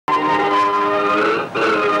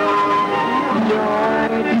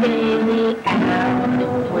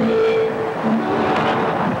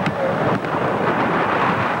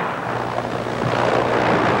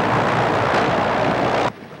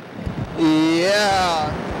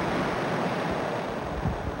yeah.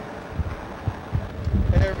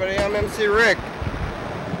 Hey everybody, I'm MC Rick.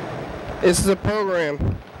 This is a program.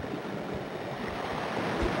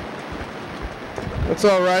 Let's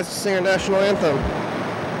all rise to sing our national anthem.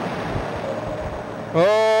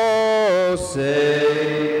 Oh,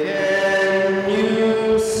 say can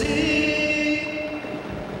you see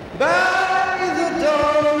by the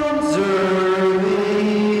dawn's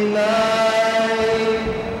early light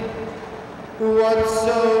what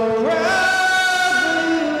so proudly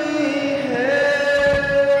hailed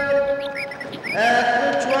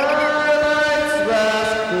at the twilight's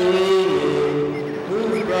last gleaming,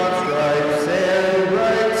 whose broad stripes and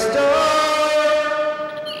bright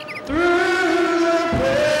stars through the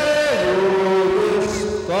perilous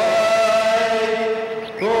fight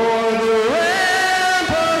for the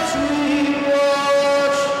ramparts we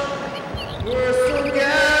watched were so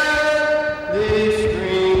gallantly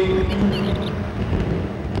streamed.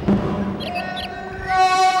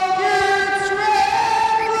 Rockets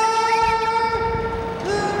rattle,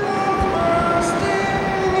 the bombs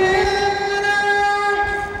bursting in air,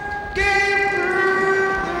 gave proof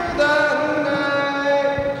through the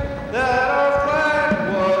night that our flag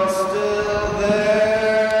was still there.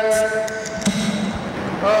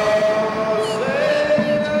 Oh,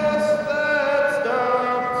 sing us that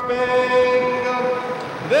star-spangled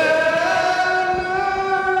banner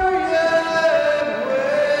yet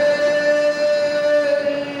waving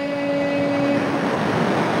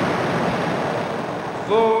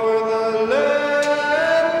for the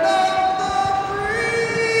land of the free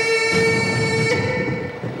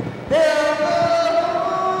and the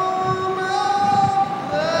home of the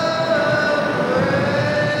brave.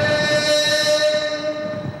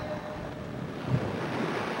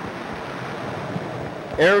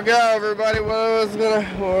 Here we go, everybody.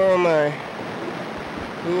 Where am I?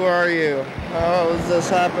 Who are you? How is this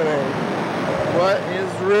happening? What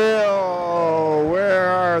is real? Where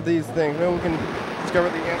are these things? Maybe we can discover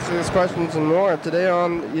the answer to these questions and more today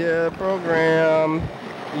on your program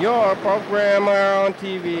on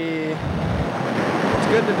TV. It's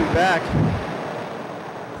good to be back. I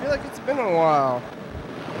feel like it's been a while.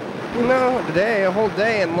 You know, today, a whole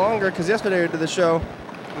day and longer, because yesterday I did the show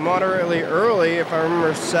moderately early, if I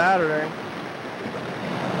remember Saturday.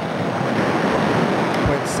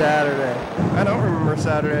 Wait, Saturday. I don't remember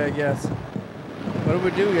Saturday, I guess. What did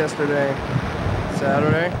we do yesterday?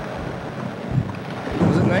 Saturday?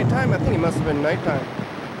 Was it nighttime? I think it must have been nighttime.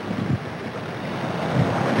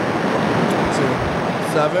 Let's see.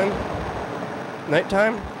 7?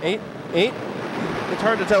 Nighttime? 8? It's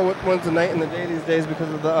hard to tell what one's the night and the day these days because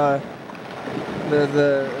of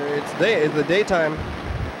it's the daytime.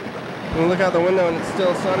 When we look out the window and it's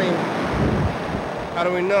still sunny, how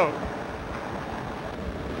do we know?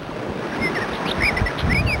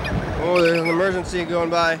 Oh, there's an emergency going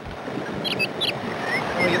by. I'm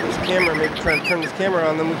gonna get this camera, maybe try to turn this camera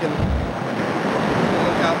on, then we can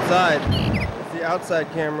look outside. It's the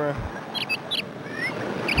outside camera.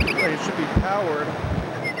 Oh, it should be powered.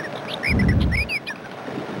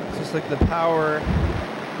 It's just like the power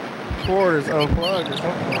cord is unplugged or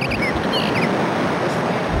something.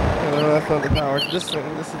 No, that's not the power. It's this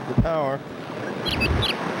thing. This is the power. It's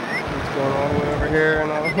going all the way over here and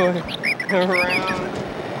all the way around.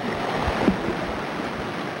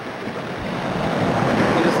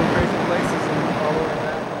 Into some crazy places and all the way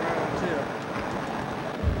back around too.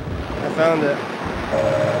 I found it.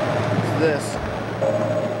 It's this.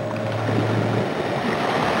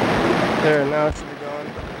 There, now it should be going.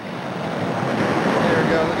 There we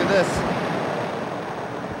go. Look at this.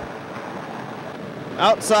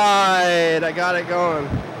 Outside! I got it going.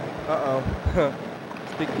 Uh-oh.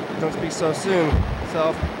 Don't speak so soon,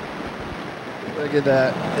 self. Look at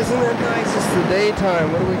that. Isn't it nice? It's the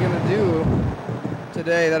daytime. What are we going to do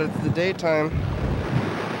today that it's the daytime?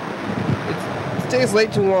 It stays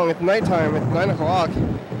late too long. It's nighttime. It's 9 o'clock.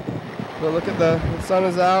 But look at the sun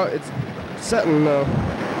is out. It's setting though.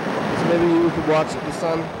 So maybe we could watch the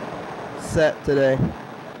sun set today.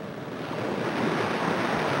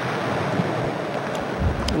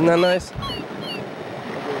 Isn't that nice?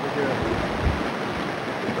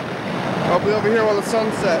 I'll be over here while the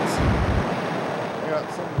sun sets. I got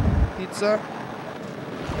some pizza.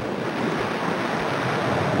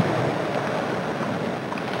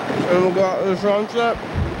 And we got the sunset.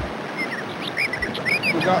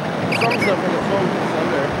 We got sunset from the phone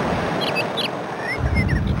Sunday.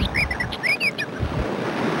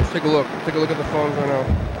 Let's take a look. Take a look at the phones right now.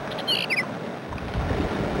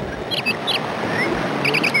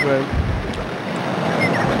 Right.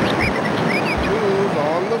 Who's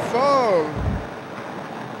on the phone?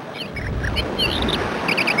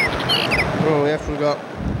 Oh, we actually got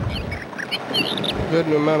a good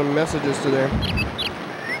amount of messages today.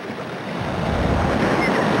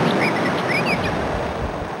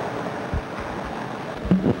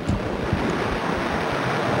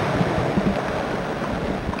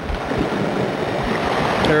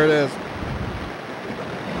 There it is.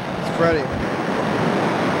 It's Freddie,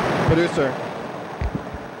 producer.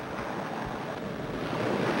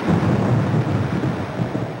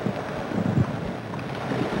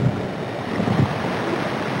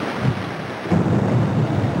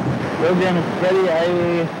 Hello, Dan, it's Freddie.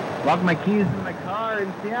 I locked my keys in my car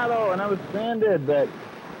in Seattle and I was stranded, but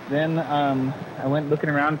then I went looking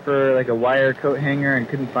around for like a wire coat hanger and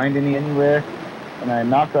couldn't find any anywhere. And I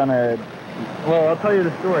knocked on a... Well, I'll tell you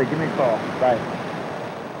the story. Give me a call. Bye.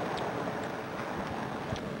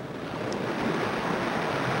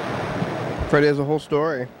 Freddie has a whole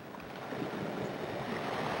story.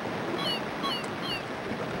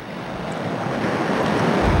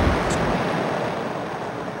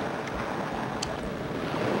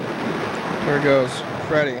 There it goes.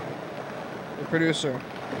 Freddie, the producer.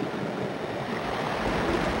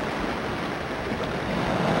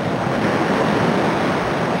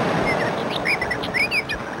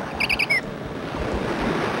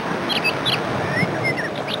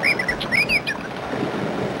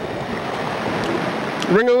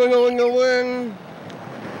 Ring-a-ling-a-ling-a-ling.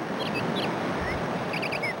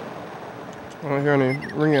 I don't hear any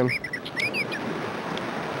ringing.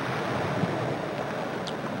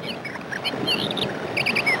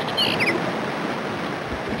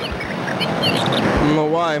 I don't know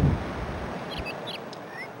why.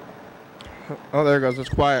 Oh, there it goes. It's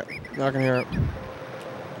quiet. Now I can hear it.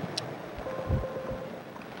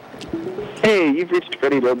 Hey, you've reached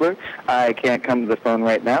Freddie Lobler. I can't come to the phone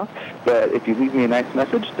right now, but if you leave me a nice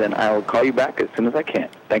message, then I'll call you back as soon as I can.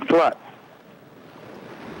 Thanks a lot.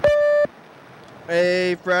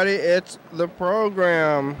 Hey, Freddie, it's the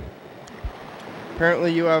program.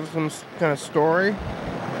 Apparently you have some kind of story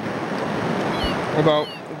about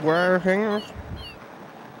wire hangers.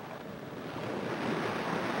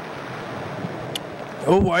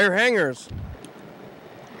 Oh, wire hangers.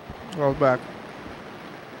 I was back.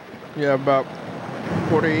 Yeah, about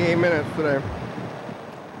 48 minutes today.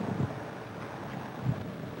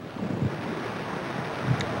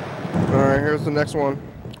 Alright, here's the next one.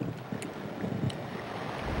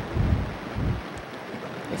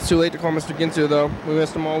 It's too late to call Mr. Ginsu though. We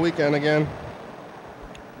missed him all weekend again.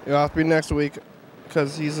 It'll have to be next week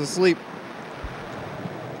because he's asleep.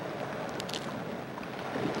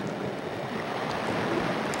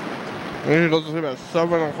 He usually goes to sleep at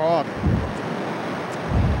 7 o'clock.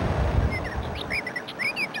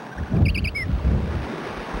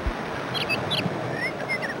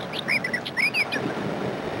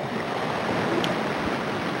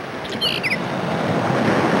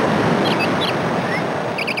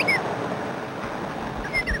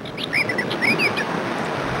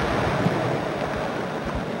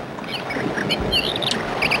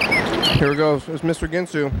 Here we go. It's Mr.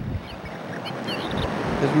 Ginsu.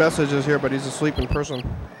 His message is here, but he's asleep in person.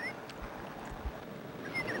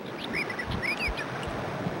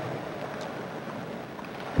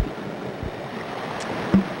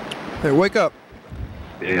 Hey, wake up.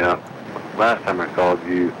 Yeah. Last time I called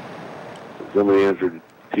you, somebody answered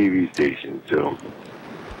the TV station, so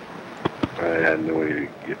I had no way to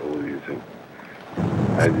get hold of you. So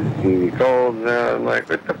I just seen you called, and now I'm like,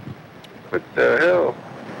 what the hell?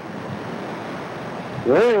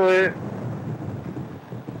 So anyway,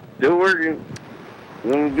 still working.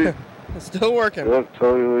 It's still working. I'll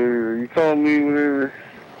tell you later. You call me whenever,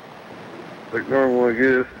 like normal, I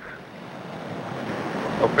guess.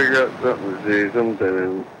 I'll figure out something to say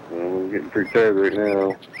sometime. I'm getting pretty tired right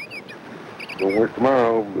now. Don't work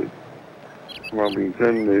tomorrow, but tomorrow being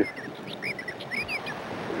Sunday.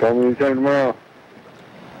 Call me anytime tomorrow.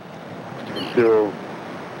 Until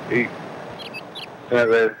 8. Not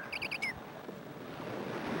bad.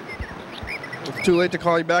 It's too late to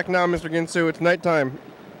call you back now, Mr. Ginsu. It's nighttime.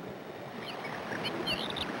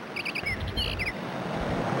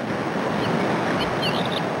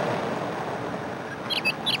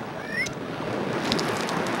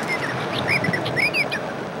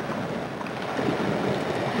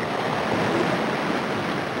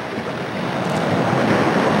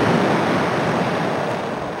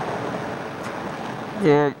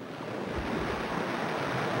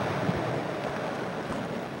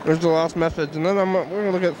 There's the last message, and then we're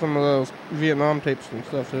gonna look at some of those Vietnam tapes and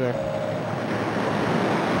stuff today.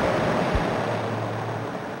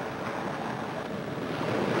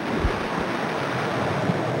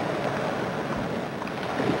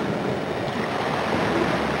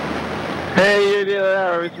 Hey, you're the other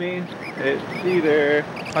hour with me. It's Cedar.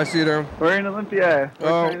 Hi, Cedar. We're in Olympia. We're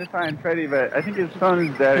trying to find Freddie, but I think his phone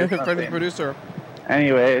is dead or something. Freddie's producer.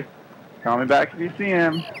 Anyway, call me back if you see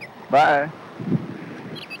him. Bye.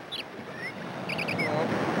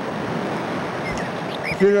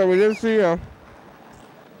 Cedar, we didn't see you.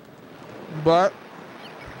 But,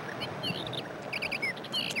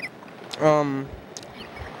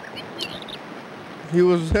 he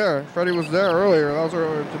was there. Freddie was there earlier. That was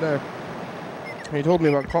earlier today. He told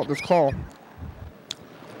me about this call.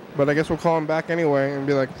 But I guess we'll call him back anyway and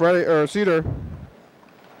be like, Freddie or Cedar,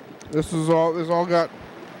 this all got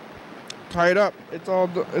tied up. It's all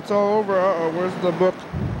over. Uh-oh, where's the book?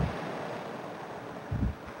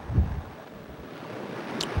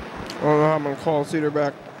 I don't know how I'm gonna call Cedar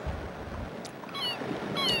back.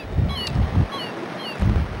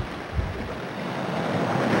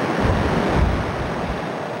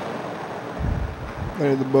 I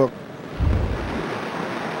need the book.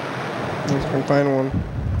 Let's go find one.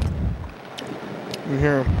 In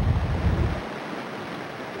here.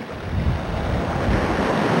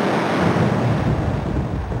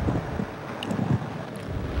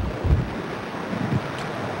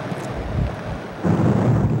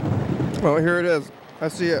 Oh, here it is. I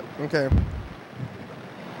see it. Okay.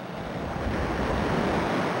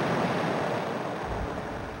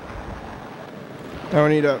 Now I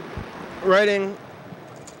need a writing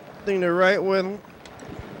thing to write with.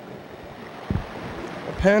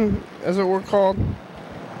 A pen, as it were called.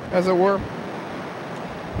 As it were.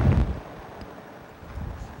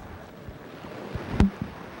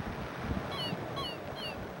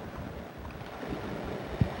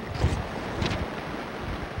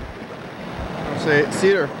 I'll say,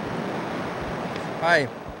 Cedar. Hi.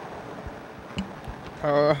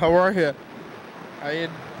 How are you? How you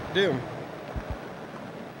do?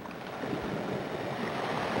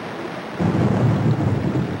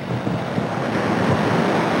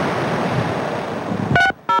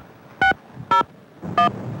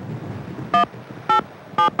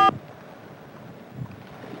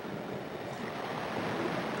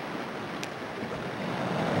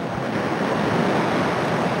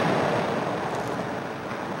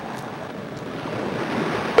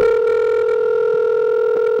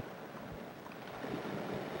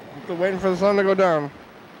 Waiting for the sun to go down.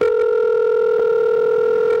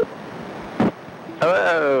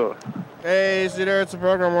 Hello. Hey, Cedar, it's a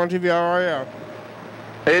program on TV. How are you?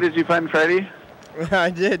 Hey, did you find Freddie? I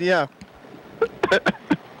did, yeah.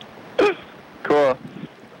 Cool.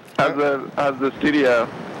 How's the studio?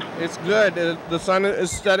 It's good. The sun is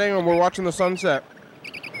setting, and we're watching the sunset.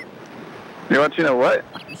 You're watching a what?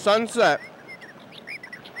 Sunset.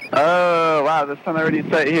 Oh, wow, the sun already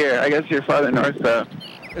set here. I guess you're farther north, though.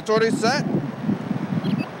 It's already set?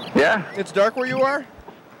 Yeah. It's dark where you are?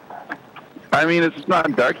 I mean, it's not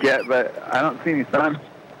dark yet, but I don't see any sun.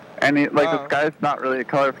 And the sky's not really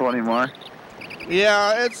colorful anymore.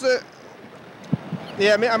 Yeah,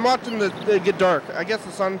 yeah, I mean, I'm watching it get dark. I guess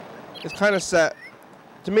the sun is kind of set.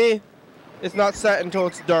 To me, it's not set until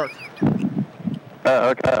it's dark. Oh,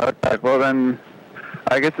 okay. Well, then,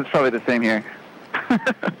 I guess it's probably the same here.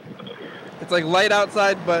 It's like light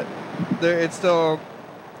outside, but it's still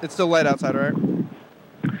light outside, right?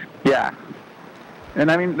 Yeah.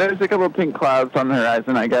 And I mean, there's a couple of pink clouds on the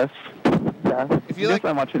horizon, I guess. Yeah.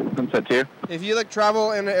 I'm watching the sunset too. If you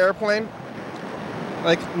travel in an airplane,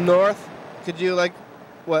 north, could you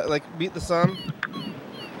beat the sun?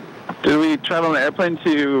 Did we travel in an airplane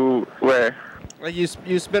to where? Like you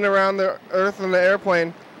spin around the Earth in the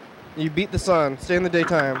airplane, you beat the sun. Stay in the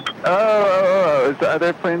daytime. Oh! Is the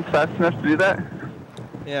other plane fast enough to do that?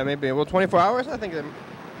 Yeah, maybe. Well, 24 hours, I think.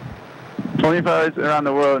 24 hours around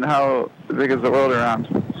the world, and how big is the world around?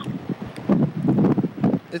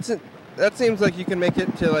 That seems like you can make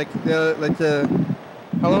it to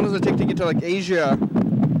how long does it take to get to Asia?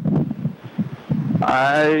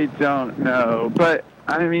 I don't know, but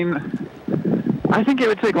I mean, I think it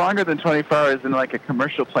would take longer than 24 hours in a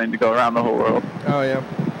commercial plane to go around the whole world. Oh yeah.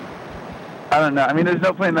 I don't know. I mean, there's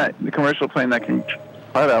no commercial plane that can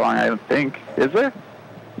fly that long. I don't think. Is there?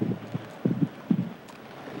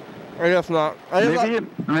 I guess not.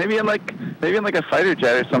 Maybe in a fighter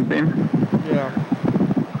jet or something. Yeah.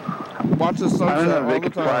 Watch the sunset I don't know if all they the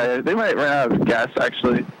could time. fly. They might run out of gas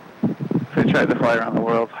actually if they tried to fly around the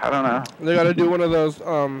world. I don't know. They got to do one of those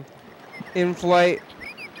in-flight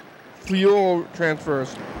fuel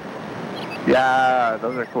transfers. Yeah,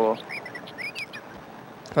 those are cool.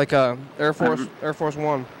 Like Air Force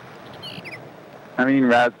One. I'm eating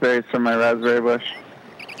raspberries from my raspberry bush.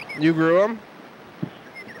 You grew them?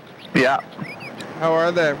 Yeah. How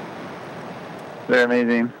are they? They're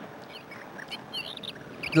amazing.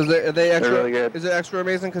 Are they extra? They're really good. Is it extra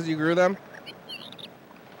amazing because you grew them?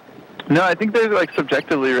 No, I think they're like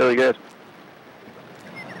subjectively really good.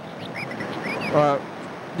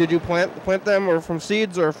 Did you plant them, or from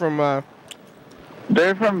seeds, or from?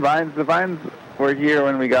 They're from vines. The vines were here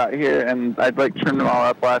when we got here, and I'd like trimmed them all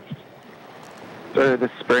up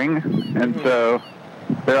this spring, and so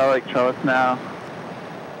they're all like trellis now.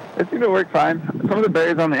 They seem to work fine. Some of the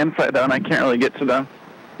berries on the inside though, and I can't really get to them.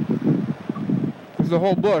 It's the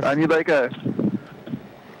whole bush. I need like a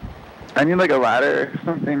ladder or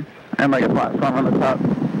something, and like a platform on the top.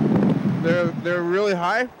 They're really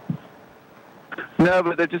high? No,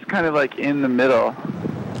 but they're just kind of like in the middle.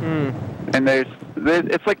 And it's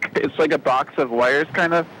like a box of wires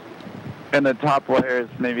kind of, and the top wire is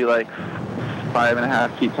maybe like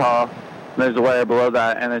 5.5 feet tall. And there's a wire below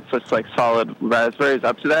that, and it's just like solid raspberries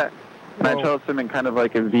up to that. And I trellis them in kind of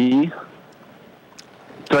like a V,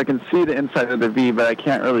 so I can see the inside of the V, but I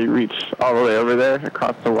can't really reach all the way over there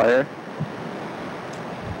across the wire.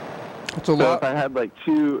 It's a lot. If I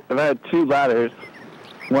had two ladders,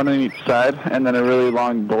 one on each side, and then a really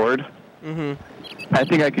long board, I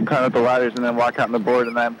think I could climb up the ladders and then walk out on the board,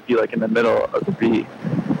 and then be like in the middle of the V,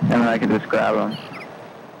 and then I can just grab them.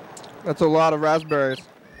 That's a lot of raspberries.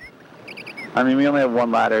 I mean, we only have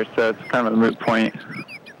one ladder, so it's kind of a moot point.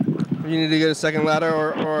 You need to get a second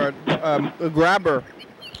ladder or a grabber.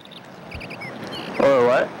 Or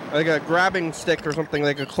what? Like a grabbing stick or something,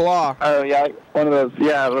 like a claw. Oh, yeah, one of those,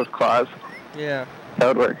 those claws. Yeah. That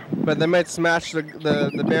would work. But they might smash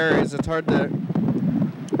the berries. It's hard to...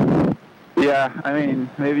 Yeah, I mean,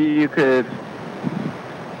 maybe you could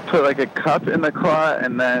put like a cup in the claw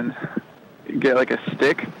and then get like a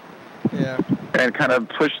stick. Yeah. And kind of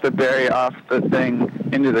push the berry off the thing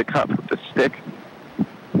into the cup with the stick.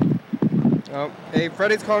 Oh, hey,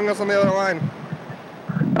 Freddie's calling us on the other line.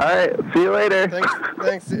 All right, see you later.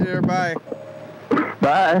 Thanks, dear. Bye.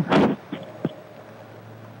 Bye.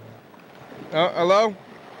 Oh, hello?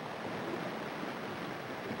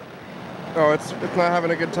 Oh, it's not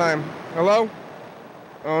having a good time. Hello?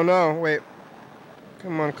 Oh no, wait.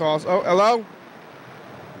 Come on, calls. Oh, hello?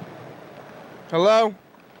 Hello?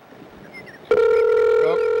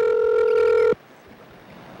 Oh.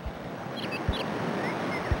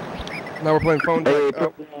 Now we're playing phone tag.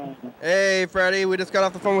 Oh. Hey, Freddie, we just got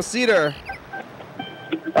off the phone with Cedar.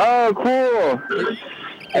 Oh, cool.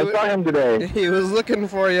 I saw him today. He was looking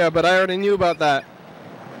for you, but I already knew about that.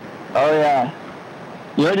 Oh, yeah.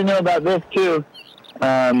 You already know about this, too.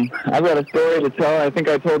 I've got a story to tell. I think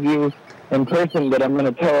I told you in person, but I'm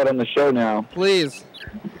going to tell it on the show now. Please.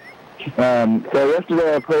 So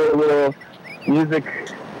yesterday I played a little music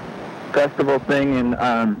festival thing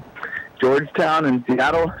in Georgetown in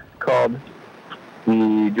Seattle called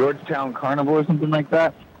the Georgetown Carnival or something like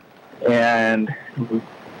that. And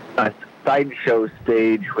a sideshow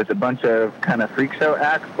stage with a bunch of kind of freak show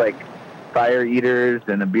acts like fire eaters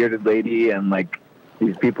and a bearded lady and like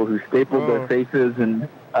these people who stapled their faces and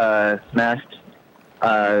smashed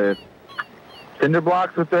cinder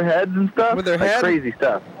blocks with their heads and stuff. With their like head? Crazy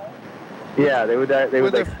stuff. Yeah, they would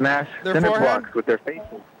like smash cinder forehead? blocks with their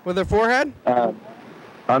faces. With their forehead?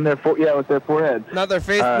 On their with their foreheads. Not their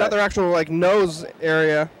face, not their actual like nose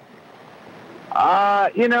area.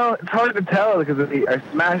 You know, it's hard to tell because they are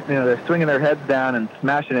smashing. You know, they're swinging their heads down and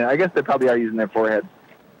smashing it. I guess they probably are using their foreheads.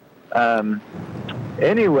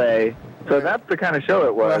 Anyway, so that's the kind of show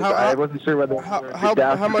it was. Well, I wasn't sure whether how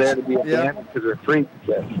much there to be a band because they're freaks.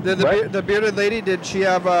 Did the bearded lady, did she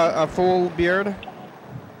have a full beard?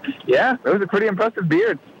 Yeah, it was a pretty impressive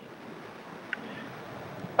beard.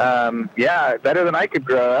 Yeah, better than I could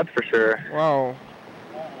grow, that's for sure. Wow.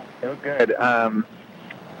 It was good.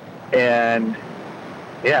 And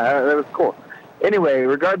yeah, that was cool. Anyway,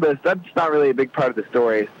 regardless, that's not really a big part of the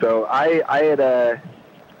story. So I had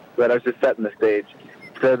but I was just setting the stage.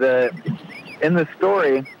 So in the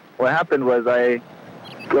story, what happened was I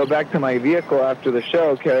go back to my vehicle after the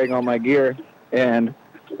show carrying all my gear, and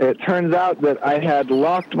it turns out that I had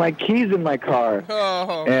locked my keys in my car.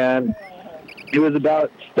 Oh. And it was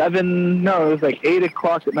about 8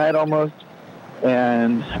 o'clock at night almost.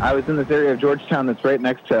 And I was in this area of Georgetown that's right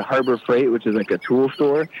next to Harbor Freight, which is like a tool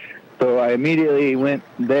store. So I immediately went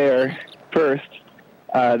there first.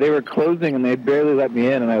 They were closing and they barely let me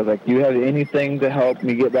in. And I was like, do you have anything to help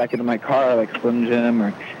me get back into my car, like Slim Jim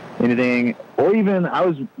or anything? Or even, I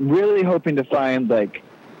was really hoping to find like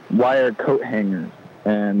wire coat hangers.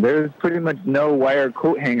 And there's pretty much no wire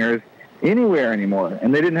coat hangers anywhere anymore.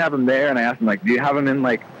 And they didn't have them there. And I asked them, like, do you have them in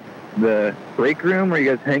like the break room where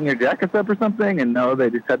you guys hang your jackets up or something? And no, they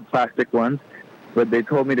just had plastic ones. But they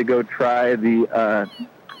told me to go try the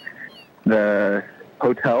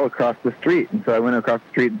hotel across the street. And so I went across the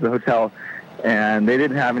street to the hotel, and they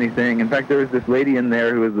didn't have anything. In fact, there was this lady in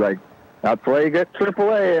there who was like, "That's why you get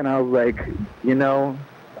AAA." And I was like,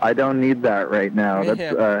 I don't need that right now.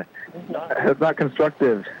 That's not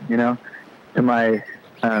constructive, to my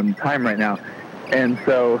time right now. And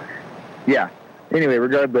so, yeah. Anyway,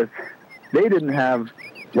 regardless, they didn't have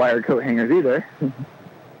wire coat hangers either.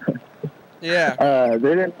 Yeah.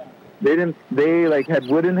 They like had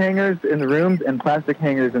wooden hangers in the rooms and plastic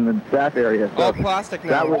hangers in the staff area. So all plastic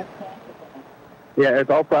now. Yeah, it's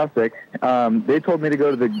all plastic. They told me to go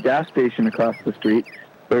to the gas station across the street.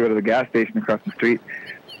 So I go to the gas station across the street.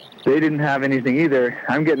 They didn't have anything either.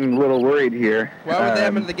 I'm getting a little worried here. Why would they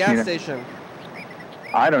have them at the gas station?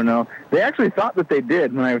 I don't know. They actually thought that they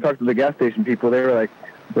did. When I talked to the gas station people, they were like,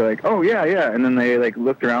 "Oh yeah, yeah," and then they like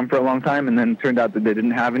looked around for a long time, and then it turned out that they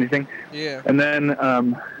didn't have anything. Yeah. And then,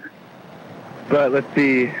 but let's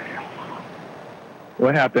see,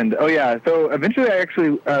 what happened? Oh yeah, so eventually I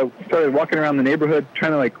actually started walking around the neighborhood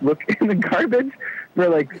trying to like look in the garbage for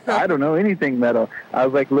like I don't know, anything metal. I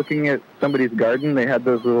was like looking at somebody's garden. They had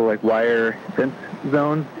those little like wire fence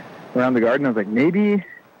zones around the garden. I was like, maybe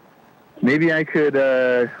I could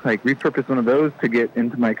like repurpose one of those to get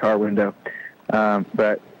into my car window.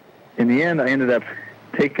 But in the end, I ended up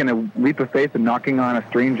taking a leap of faith and knocking on a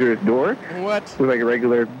stranger's door. What? With like a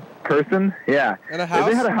regular person. Yeah. At a house?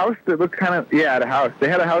 They had a house that looked kind of, at a house. They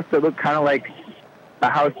had a house that looked kind of like a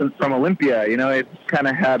house from Olympia. It kind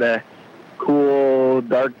of had a cool,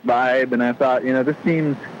 dark vibe. And I thought, this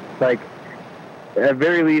seems like, at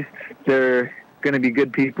very least, they're going to be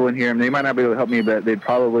good people in here. And they might not be able to help me, but they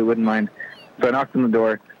probably wouldn't mind. So I knocked on the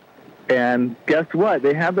door. And guess what?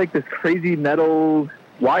 They had like this crazy metal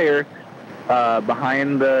wire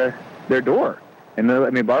behind their door. And they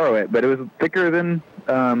let me borrow it. But it was thicker than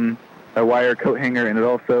a wire coat hanger, and it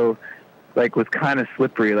also like was kind of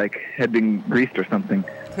slippery, like had been greased or something.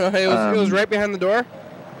 It was right behind the door?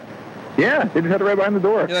 Yeah, they just had it right behind the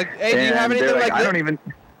door. You're like, "Hey, do you have anything like this?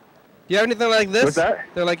 Do you have anything like this?" What's that?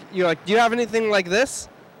 You're like, "Do you have anything like this?"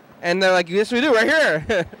 And they're like, "Yes, we do, right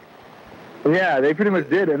here." Yeah, they pretty much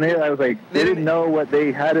did, and I was like, they didn't know what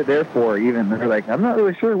they had it there for even. They're like, "I'm not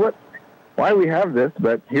really sure why we have this,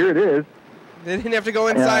 but here it is." They didn't have to go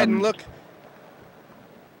inside and look.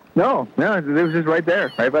 No, it was just right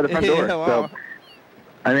there, right by the front door. Yeah, wow. So,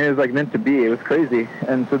 I mean, it was like meant to be. It was crazy.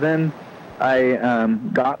 And so then I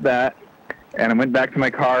got that, and I went back to my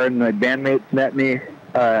car, and my bandmates met me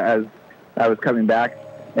as I was coming back.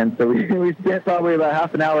 And so we spent probably about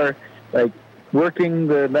half an hour, like, working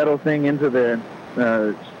the metal thing into the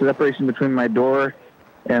separation between my door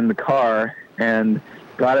and the car, and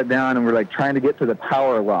got it down, and we're like trying to get to the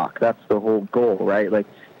power lock. That's the whole goal, right? Like,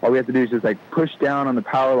 all we have to do is just like push down on the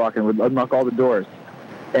power lock, and it would unlock all the doors.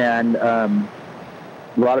 And a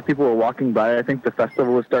lot of people were walking by. I think the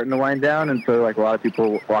festival was starting to wind down, and so like a lot of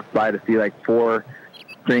people walked by to see like 4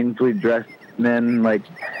 strangely dressed men like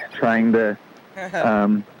trying to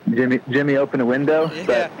Jimmy open a window. Yeah.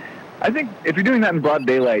 But I think if you're doing that in broad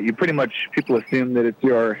daylight, people assume that it's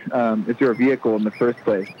your vehicle in the first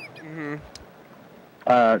place. Mm-hmm.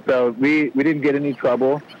 So we didn't get any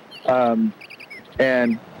trouble.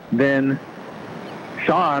 And then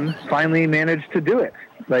Sean finally managed to do it.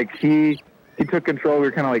 Like he took control. We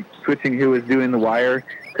were kind of like switching who was doing the wire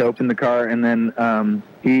to open the car, and then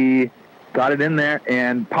he got it in there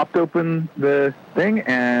and popped open the thing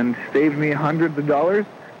and saved me hundreds of dollars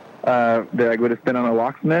that I would have spent on a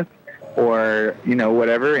locksmith or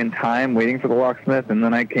whatever in time waiting for the locksmith. And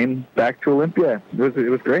then I came back to Olympia. It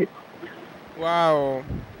was great. Wow.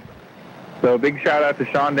 So big shout out to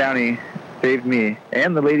Sean Downey. Saved me,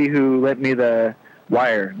 and the lady who lent me the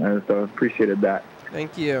wire. So appreciated that.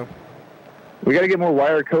 Thank you. We got to get more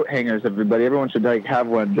wire coat hangers, everybody. Everyone should like have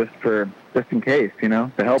one just in case,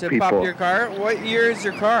 to help people. To pop your car? What year is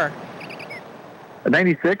your car? A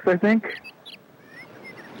 96, I think.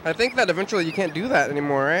 I think that eventually you can't do that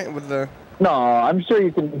anymore, right? With the. No, I'm sure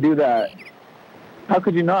you can do that. How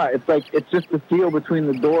could you not? It's just the seal between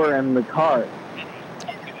the door and the car.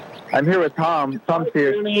 I'm here with Tom. Tom's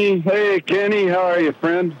here. Hey, Kenny. How are you,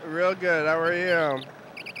 friend? Real good. How are you?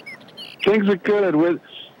 Things are good.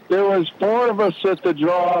 There was 4 of us at the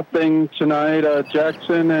draw thing tonight,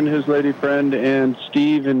 Jackson and his lady friend and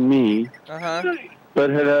Steve and me. Uh-huh. But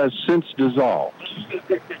it has since dissolved.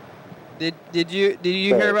 Did you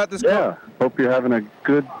hear about this? Yeah. Hope you're having a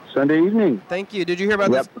good Sunday evening. Thank you. Did you hear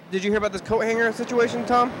about this? Did you hear about this coat hanger situation,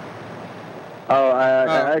 Tom? Oh,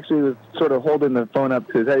 I actually was sort of holding the phone up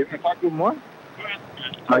to his head. You want to talk to him more?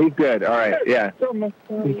 Oh, he's good. All right. Yeah.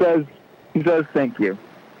 He says thank you.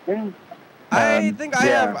 I think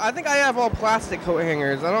I have all plastic coat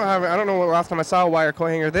hangers. I don't know what last time I saw a wire coat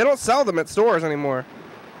hanger. They don't sell them at stores anymore.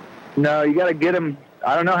 No, you got to get them.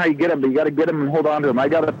 I don't know how you get them, but you got to get them and hold on to them. I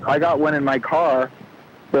got one in my car.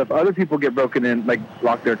 So if other people get broken in, like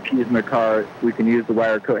lock their keys in their car, we can use the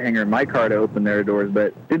wire coat hanger in my car to open their doors. But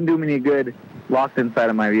it didn't do me any good locked inside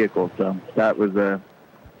of my vehicle. So that was a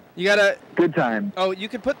good time. Oh, you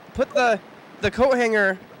could put the coat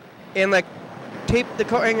hanger and like tape the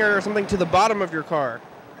coat hanger or something to the bottom of your car.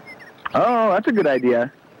 Oh, that's a good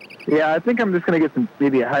idea. Yeah, I think I'm just going to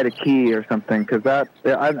get hide a key or something, because I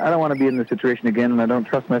don't want to be in this situation again, and I don't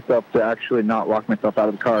trust myself to actually not lock myself out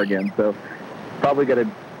of the car again. So probably got to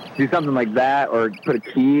do something like that, or put a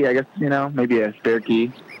key, I guess, maybe a spare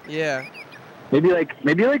key. Yeah. Maybe I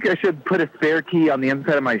should put a spare key on the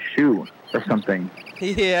inside of my shoe or something.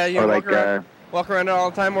 Yeah, you walk around it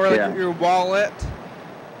all the time, or like your wallet,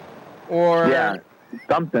 or... Yeah,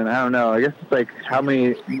 something, I don't know. I guess it's like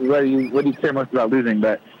what do you care most about losing,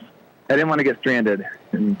 but I didn't want to get stranded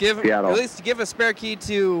in Seattle. At least give a spare key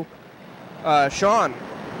to Sean.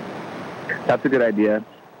 That's a good idea.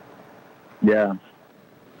 Yeah.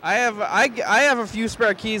 I have a few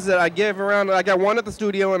spare keys that I give around. I got one at the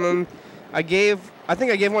studio, and then I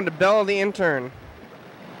think I gave one to Bella, the intern.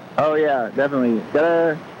 Oh yeah, definitely.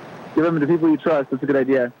 Gotta give them to people you trust. That's a good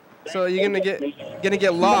idea. So you're gonna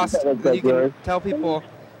get lost. You can tell people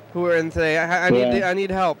who are in today. I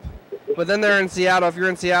need help. But then they're in Seattle. If you're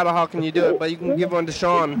in Seattle, how can you do it? But you can give one to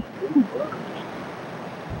Sean.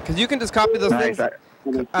 Because you can just copy those things at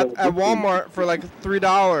Walmart for like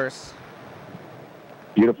 $3.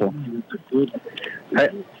 Beautiful. Hey,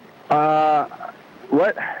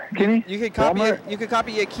 what, Kenny? You could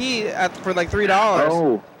copy a key for like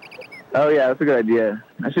 $3. Oh yeah, that's a good idea.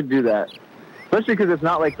 I should do that. Especially because it's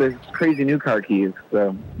not like the crazy new car keys.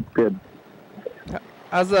 So good.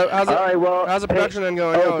 How's the production end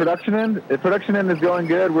going? The production end is going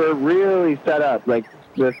good. We're really set up. Like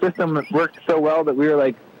the system worked so well that we were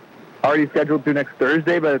like already scheduled through next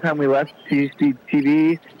Thursday by the time we left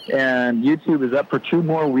TCTV, and YouTube is up for 2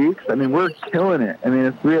 more weeks. I mean, we're killing it. I mean,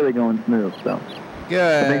 it's really going smooth. So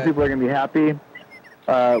good. I think people are gonna be happy.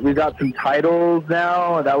 We got some titles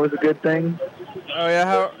now. That was a good thing. Oh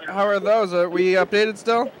yeah, how are those? Are we updated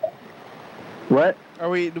still? What? Do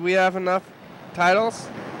we have enough titles?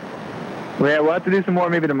 Yeah, we'll have to do some more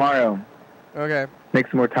maybe tomorrow. Okay. Make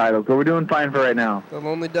some more titles, but we're doing fine for right now. The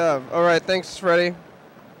Lonely Dove. All right, thanks, Freddie.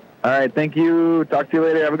 All right, thank you. Talk to you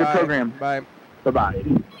later. Have a good program. Bye. Bye-bye.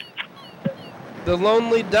 The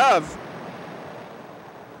Lonely Dove.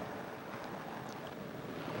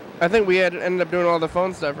 I think we ended up doing all the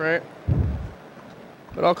phone stuff, right?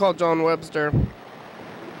 But I'll call John Webster.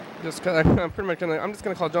 Just cause I'm just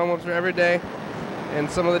gonna call John Webster every day,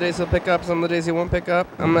 and some of the days he'll pick up, some of the days he won't pick up.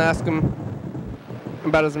 I'm gonna ask him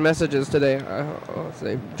about his messages today. Let's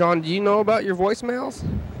see, John, do you know about your voicemails?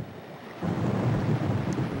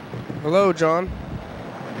 Hello, John.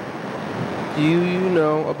 Do you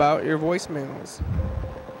know about your voicemails?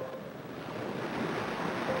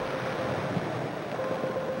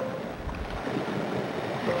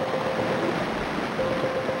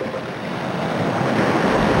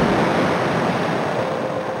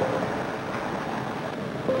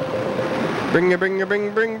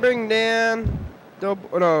 Bring, Dan. No,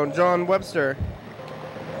 John Webster.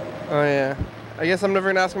 Oh, yeah. I guess I'm never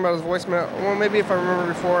going to ask him about his voicemail. Well, maybe if I remember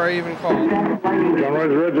before I even called.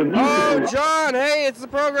 Oh, John, hey, it's the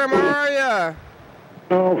program. How are ya?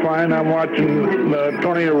 Oh, fine. I'm watching the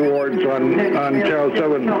Tony Awards on Channel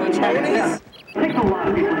 7. The Tonys?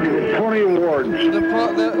 Tony Awards.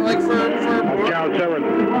 Like for Channel 7.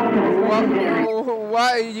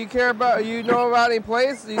 Why? You know about any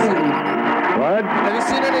plays? What? Have you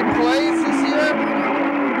seen any plays this year?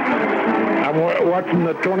 I'm watching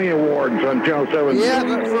the Tony Awards on Channel 7.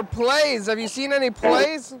 Yeah, for plays. Have you seen any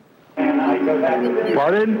plays?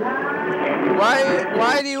 Pardon? Why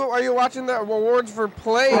are you watching the awards for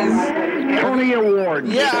plays? Tony Awards.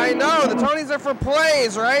 Yeah, I know. The Tonys are for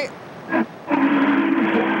plays, right?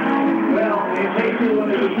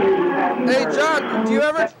 Hey, John, do you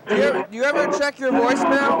ever check your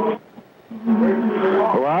voicemail?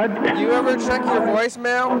 What? Do you ever check your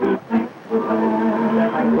voicemail?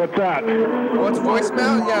 What's that? What's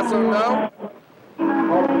voicemail? Yeah, so no? I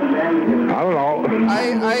don't know.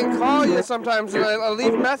 I call you sometimes and I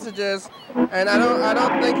leave messages, and I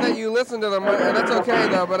don't think that you listen to them, and that's okay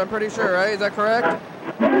though, but I'm pretty sure, right? Is that correct?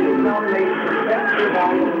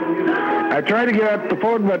 I try to get up the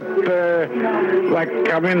phone, but like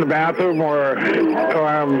I'm in the bathroom or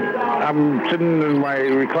I'm sitting in my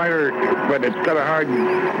recliner, but it's kind of hard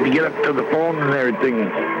to get up to the phone and everything.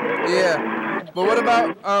 Yeah. But what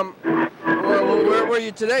about where were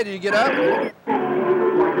you today? Did you get up?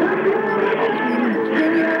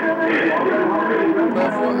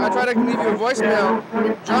 I tried to leave you a voicemail.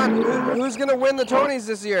 John, who's going to win the Tonys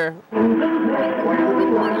this year?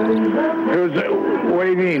 What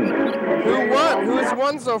do you mean? Who won? Who's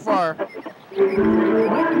won so far?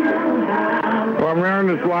 Well,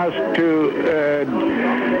 Mariners lost to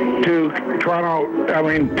Toronto. I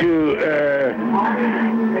mean to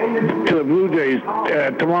the Blue Jays.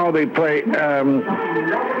 Tomorrow they play.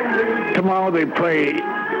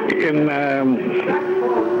 In.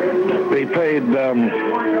 They played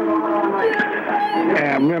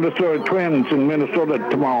Minnesota Twins in Minnesota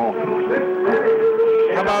tomorrow.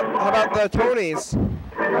 How about the Tonys?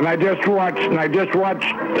 And I just watched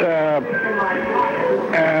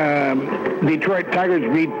Detroit Tigers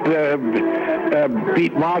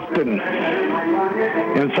beat Boston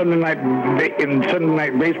in Sunday night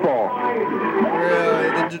baseball.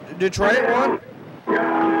 Really? Detroit won?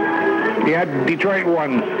 Yeah, Detroit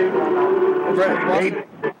won. Red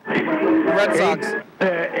Sox.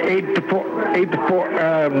 8-4.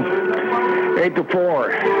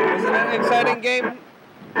 8-4. Was it an exciting game?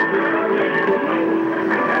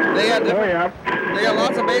 They got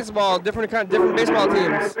lots of baseball, different baseball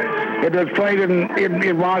teams. It was played in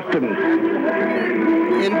Boston.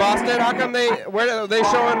 In Boston? How come where are they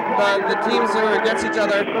showing the teams that are against each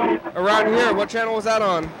other around here? What channel was that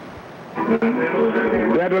on?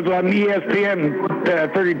 That was on ESPN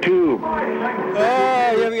 32.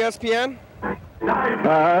 Oh, you have ESPN?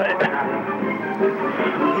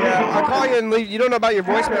 Yeah, I'll call you and leave. You don't know about your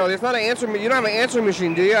voicemail. It's not an answer. You don't have an answering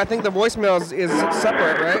machine, do you? I think the voicemail is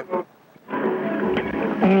separate, right?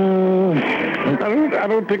 I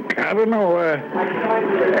don't know.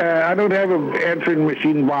 I don't have an answering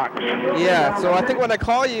machine box. Yeah, so I think when I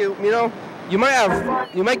call you, you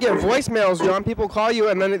might get voicemails, John. People call you,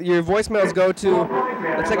 and then your voicemails go to,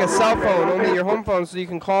 it's like a cell phone, only your home phone, so you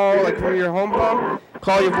can call like from your home phone.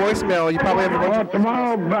 Call your voicemail. You probably have a bunch of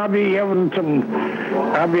tomorrow I'll be having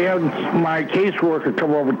my caseworker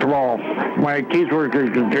come over tomorrow. My caseworker is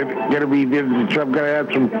going to be visiting, so I'm going to have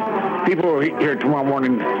some people here tomorrow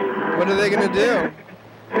morning. What are they going to do?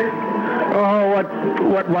 Oh,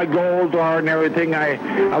 what my goals are and everything. I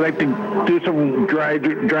like to do some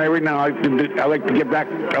driving now. I like to get back.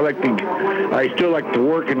 I still like to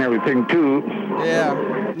work and everything too. Yeah,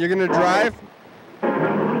 you're going to drive?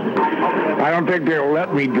 I don't think they'll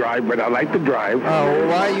let me drive, but I like to drive. Oh, well,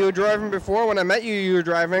 why? You were driving before? When I met you, you were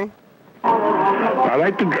driving. I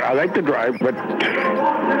like to drive, but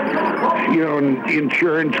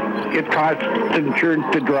insurance. It costs insurance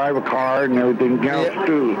to drive a car and everything else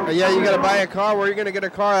too. Yeah, you got to buy a car. Where are you going to get a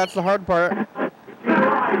car? That's the hard part.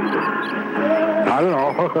 I don't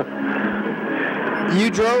know.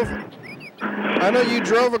 I know you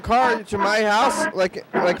drove a car to my house like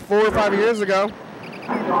 4 or 5 years ago.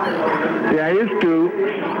 Yeah, I used to.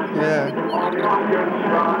 Yeah.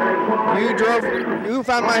 You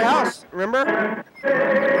found my house, remember?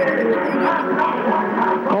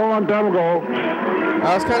 A long time ago.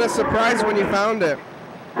 I was kind of surprised when you found it.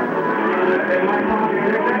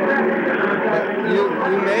 You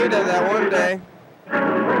made it that one day.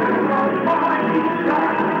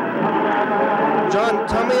 John,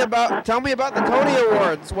 tell me about the Tony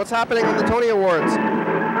Awards. What's happening on the Tony Awards?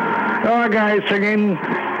 Oh, a guy singing.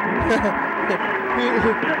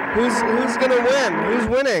 Who's gonna win? Who's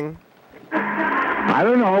winning? I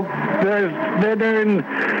don't know. They're doing.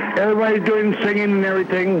 Everybody's doing singing and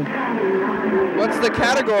everything. What's the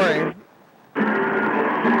category?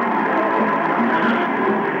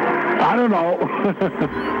 I don't know.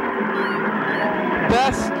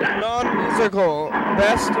 Best non-musical,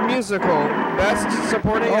 best musical, best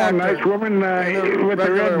supporting actor. Oh, nice woman with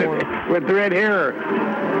the red hair.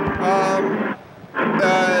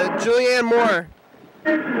 Julianne Moore.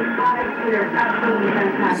 Is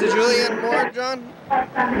it Julianne Moore, John?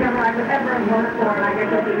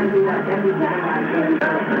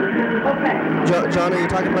 John, are you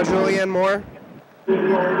talking about Julianne Moore?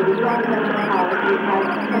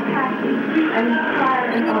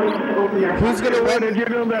 Who's going to win? Did you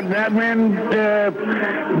know that Batman,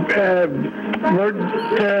 Burt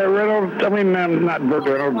Reynolds, I mean, not Burt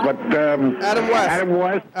Reynolds, but Adam West. Adam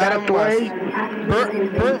West passed away?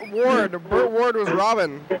 Burt Ward was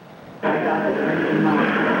Robin.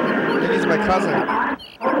 He's my cousin.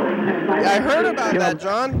 I heard about that,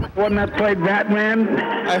 John. One that played Batman.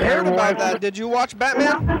 I heard about that. Did you watch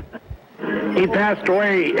Batman? He passed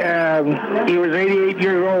away. He was 88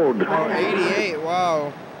 years old. Oh, 88.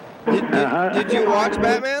 Wow. Did you watch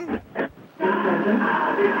Batman?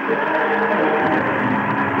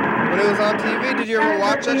 When it was on TV, did you ever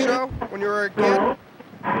watch that show when you were a kid? Or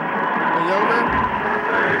younger?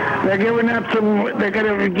 They're giving out they're going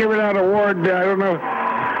to be giving out an award, I don't know.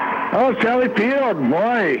 Oh, Sally Field,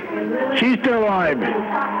 boy. She's still alive.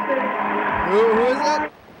 Who is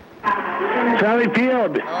that? Sally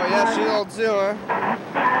Field. Oh, yeah, she's old too, huh?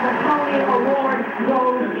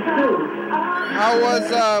 How was,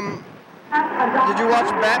 did you watch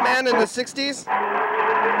Batman in the 60s?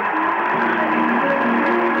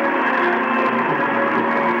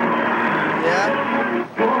 Yeah?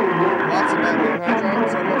 Lots of Batman, huh, John?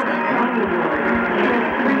 So much Batman.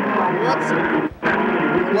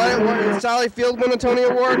 What did Sally Field win a Tony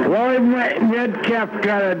Award? Well, Redcap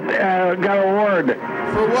got an award.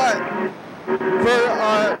 For what?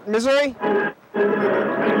 For Misery?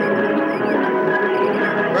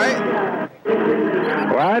 Right?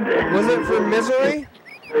 What? Was it for Misery?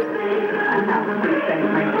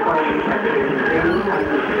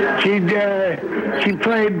 She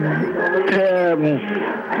played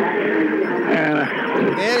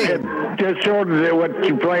Annie. it just showed what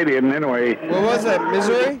she played in anyway. What was it?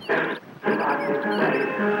 Misery?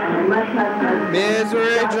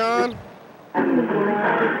 Misery, John?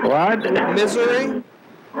 What? Misery?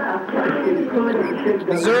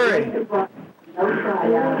 Missouri.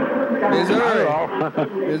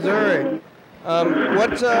 Missouri.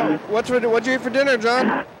 Missouri. What'd you eat for dinner,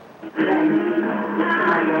 John?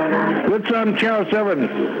 What's on Channel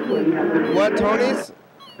 7? What, Tony's?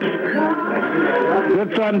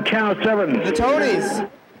 What's on Channel 7? The Tonys.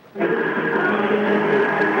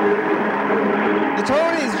 The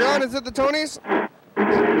Tonys, John. Is it the Tonys?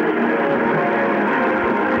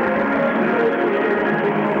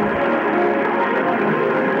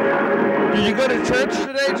 Did you go to church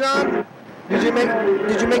today, John? Did you make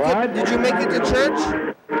it to church?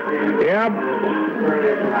 Yep.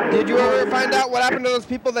 Did you ever find out what happened to those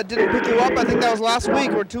people that didn't pick you up? I think that was last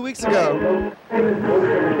week or 2 weeks ago.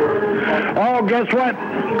 Oh, guess what?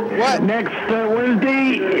 What? Next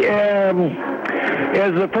Wednesday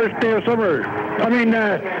is the first day of summer. I mean,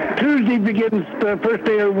 Tuesday begins the first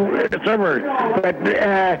day of summer, but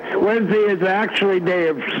Wednesday is actually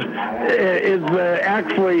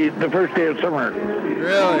actually the first day of summer.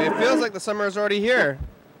 Really? It feels like the summer is already here.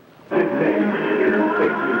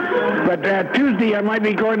 But Tuesday I might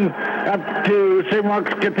be going up to St.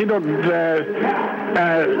 Mark's Cathedral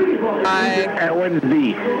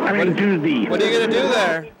Wednesday. Tuesday. What are you going to do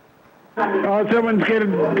there? Oh, someone's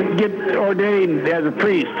going to get ordained as a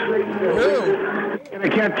priest. Who?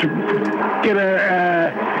 Get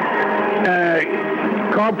a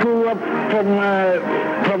carpool up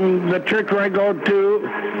from the church where I go to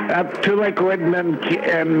up to Lakewood and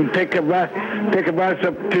take a bus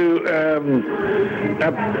up to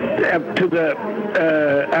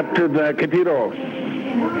the cathedral.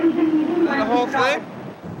 The whole thing?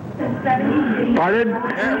 Pardon?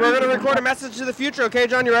 We're going to record a message to the future, okay,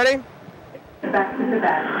 John? You ready?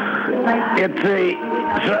 It's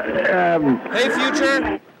Hey,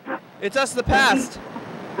 future. It's us, the past.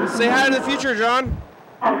 Say hi to the future, John.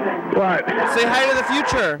 What? Say hi to the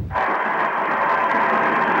future.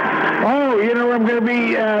 Oh, you know where I'm going to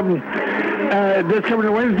be this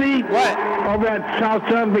coming Wednesday? What? Over at South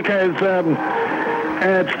Sun because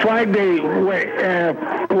it's Flag Day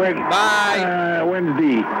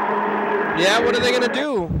Wednesday. Yeah, what are they going to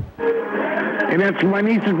do? And it's my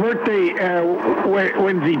niece's birthday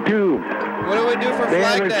Wednesday too. What do we do for They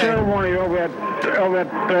Flag have a Day? ceremony over at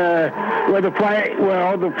where the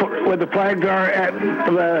flags are at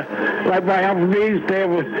right by Applebee's. They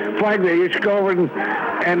have a Flag Day. You should go over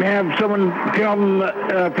and have someone film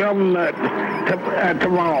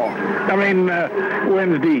tomorrow. I mean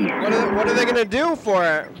Wednesday. What are they going to do for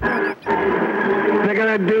it? They're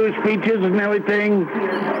gonna do speeches and everything.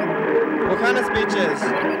 What kind of speeches?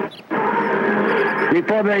 They're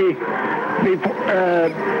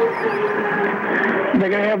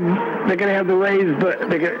gonna have the raise.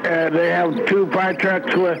 They have 2 fire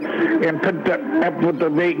trucks and put up with a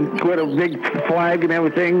big flag and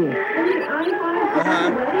everything.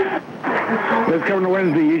 That's coming to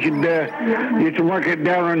Wednesday. You should mark it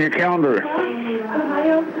down on your calendar.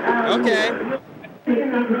 Okay.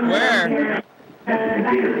 Where?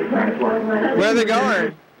 Where are they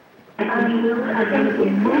going?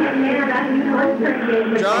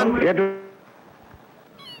 John? You have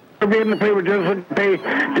to be in the paper.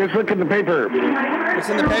 Just look in the paper. What's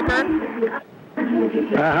in the paper?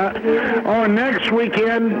 Oh, next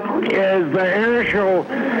weekend is the air show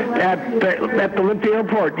at the Limpia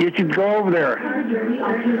Airport. You should go over there.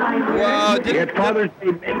 Well, It's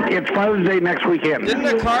Father's Day next weekend. Wasn't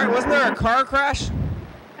there a car crash?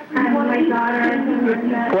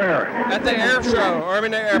 Where? At the air show, or I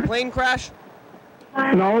mean, a plane crash?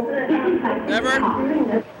 Nope. Never?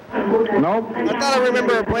 Nope. I thought I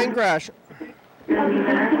remember a plane crash. No,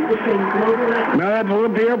 that's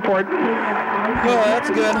at the airport. Oh, that's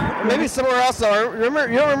good. Maybe somewhere else though. Remember,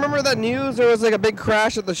 you don't remember that news? There was like a big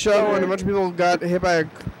crash at the show, and a bunch of people got hit by a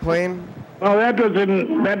plane. Oh, that was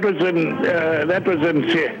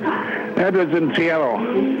in Seattle.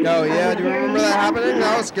 Oh yeah, do you remember that happening?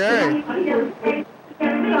 That was scary.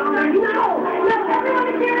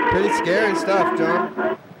 Pretty scary stuff,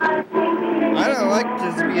 John. I don't like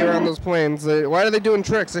to be around those planes. Why are they doing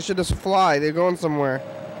tricks? They should just fly. They're going somewhere.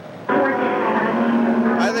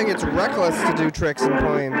 I think it's reckless to do tricks in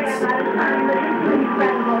planes.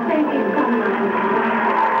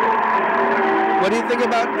 What do you think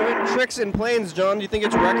about doing tricks in planes, John? Do you think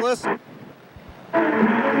it's reckless? I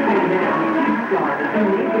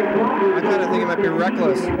kind of think it might be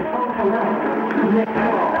reckless.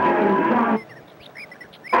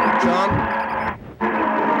 John?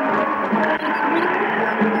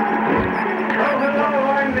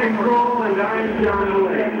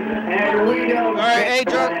 All right, hey,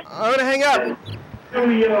 John, I'm going to hang up.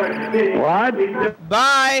 What?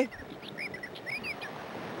 Bye.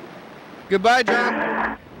 Goodbye,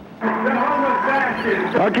 John.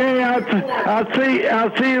 Okay, I'll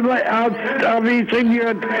be seeing you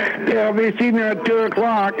at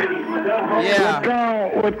 2:00.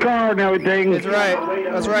 Yeah. With Carl and everything. That's right.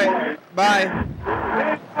 That's right. Bye.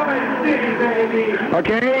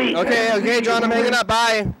 Okay. Okay, John, I'm hanging up.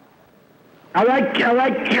 Bye. I like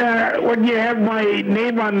when you have my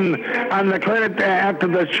name on the credit after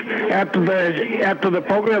the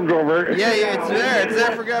program's over. Yeah, it's there. It's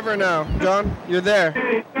there forever now, John. You're there.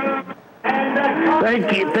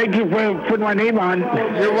 Thank you for putting my name on.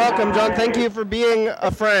 You're welcome, John. Thank you for being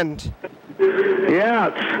a friend.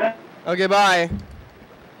 Yes. Okay, bye.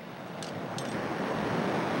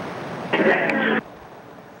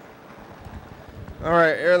 All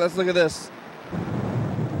right, here, let's look at this.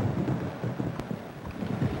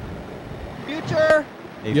 Future.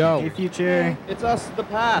 Hey, Future. It's us, the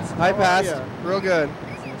past. Hi, past. Real good.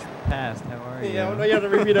 It's the past. How are you? Yeah, well, no, you have to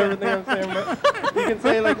repeat everything I'm saying, but you can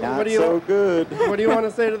say like, what do you? So good. What do you want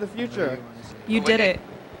to say to the future? You did it.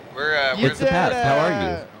 It's the past. How are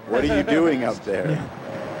you? What are you doing up there?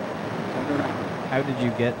 How did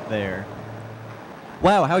you get there?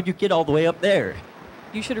 Wow, how'd you get all the way up there?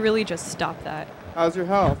 You should really just stop that. How's your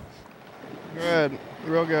health? Good.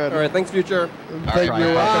 Real good. All right, thanks, Future. Thank you. right.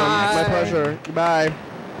 You're welcome. Bye. My pleasure. Goodbye.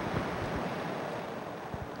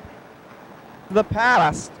 The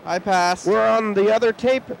past. I passed. We're on the other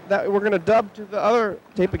tape that we're going to dub to the other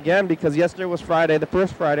tape again because yesterday was Friday, the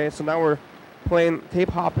first Friday, so now we're playing tape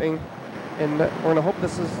hopping, and we're going to hope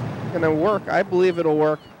this is going to work. I believe it'll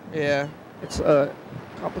work. Yeah. It's a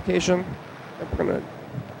complication that we're going to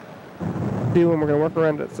do, and we're going to work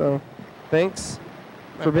around it. So thanks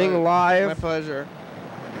for being live. My pleasure.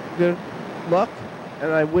 Good luck,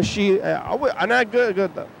 and I wish you. I'm not good.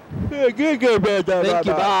 Good though. Good. Bad. Thank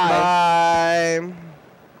you. Bye.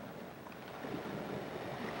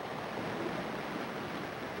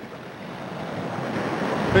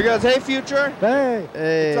 Here goes. Hey, Future. Hey.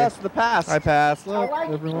 It's us, the past. I passed. What's up,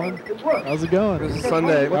 everyone? How's it going? This is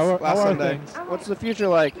Sunday. How Last are Sunday. things? What's the future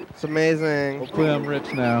like? It's amazing. Hopefully I'm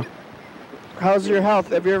rich now. How's your health?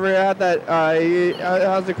 Have you ever had that?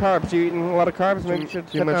 How's the carbs? You eating a lot of carbs? Maybe you should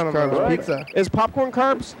cut down on carbs. Pizza. Is popcorn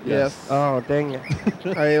carbs? Yes. Oh, dang it.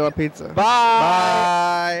 I love pizza.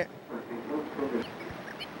 Bye.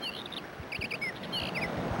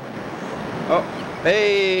 Oh,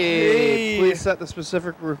 hey. Please set the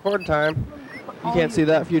specific record time. You can't see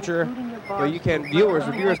that, Future. Well, you can. Viewers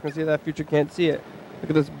can see that. Future can't see it.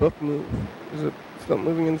 Look at this book move. Is it still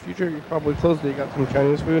moving in the future? You probably closed it. You got some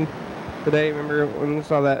Chinese food today. Remember when we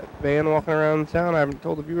saw that van walking around town? I haven't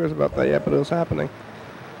told the viewers about that yet, but it was happening.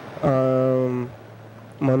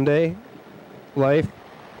 Monday, life.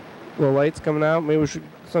 The lights coming out. Maybe the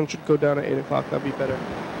sun should go down at 8 o'clock. That'd be better.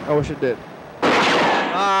 I wish it did.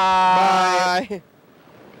 Bye.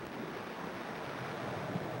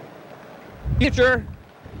 Future.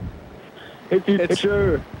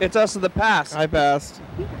 It's us of the past. I passed.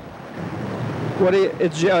 What do you?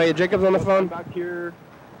 It's Jacob's on the phone. Back here.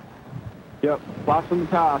 Yep, blast from the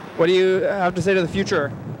past. What do you have to say to the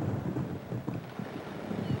future?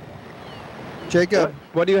 Jacob,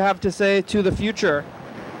 what do you have to say to the future?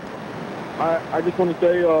 I just want to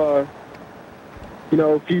say,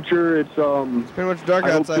 future, it's pretty much dark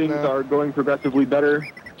I hope outside things now. are going progressively better,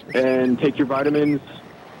 and take your vitamins,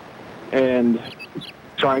 and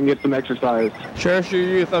try and get some exercise. Cherish your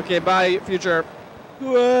youth. Okay, bye, future.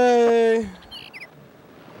 Way.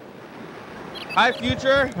 Hi,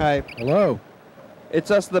 future. Hi. Hello. It's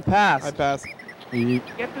us, the past. I passed.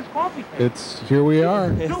 Get this coffee. It's here we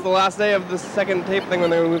are. It's the last day of the second tape thing when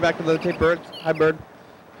they move back to the tape bird. Hi, bird.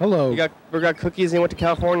 Hello. We got cookies and went to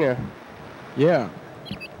California. Yeah.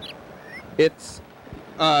 It's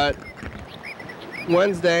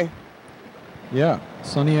Wednesday. Yeah.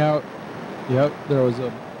 Sunny out. Yep. There was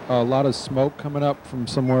a lot of smoke coming up from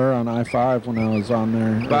somewhere on I-5 when I was on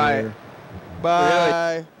there. Bye. earlier.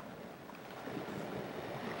 Bye.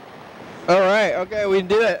 All right. Okay, we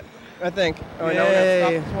did it. I think. Oh, no, we gotta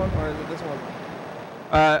stop this one, or is it this one?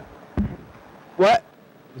 What?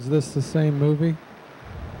 Is this the same movie?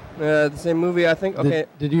 The same movie, I think. Okay.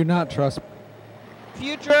 Did you not trust?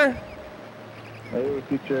 Future. Hey,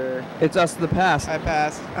 future. It's us, the past. I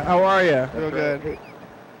passed. How are you? Real good.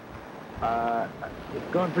 It's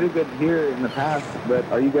going pretty good here in the past, but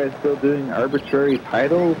are you guys still doing arbitrary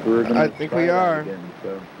titles? We're gonna I think we try that are. Again,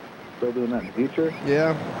 so still doing that in the future?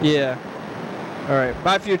 Yeah. Yeah. All right.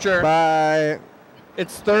 Bye, future. Bye.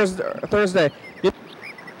 It's Thursday.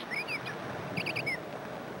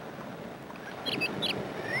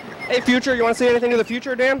 Hey, future. You want to say anything to the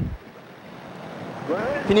future, Dan?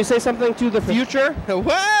 What? Can you say something to the future?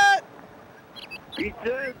 What?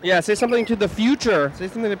 Pizza? Yeah, say something to the future. Say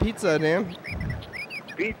something to pizza, Dan.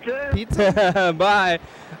 Pizza? Pizza? Bye.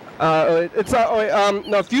 It's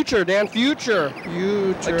no, future, Dan. Future.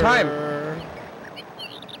 Future. Like time.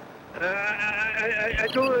 I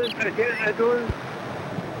do it. I do it.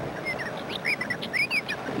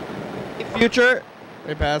 Future.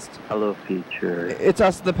 I passed. Hello, future. It's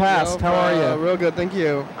us, the past. How are you? Real good, thank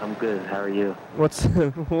you. I'm good. How are you? What do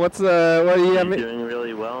you have? You're doing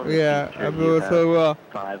really well. In the Yeah, future. I'm You doing so have well.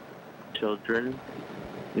 5 children.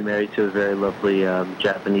 You're married to a very lovely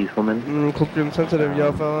Japanese woman. Culture insensitive,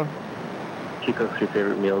 yo, fella. She cooks your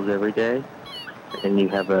favorite meals every day, and you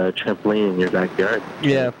have a trampoline in your backyard.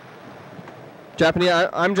 Yeah. Japanese.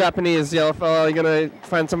 I'm Japanese, yellow fella. You gonna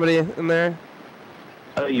find somebody in there?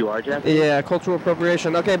 Oh, you are Japanese? Yeah, cultural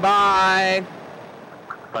appropriation. Okay, bye.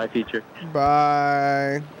 Bye, future.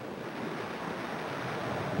 Bye.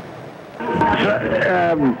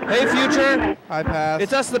 Hey, future. I passed.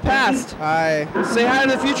 It's us, the past. Hi. Say hi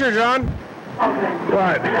to the future, John.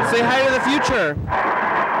 What? Say hi to the future.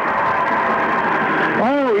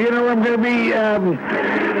 Oh, you know, I'm going to be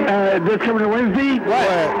this coming Wednesday.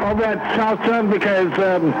 What? Over at South Sun because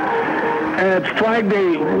it's Flag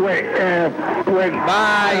Day.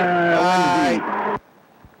 Bye. Bye.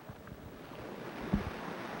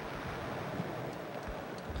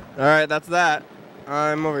 All right, that's that.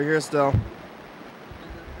 I'm over here still. This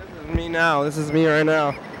is me now. This is me right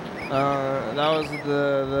now. That was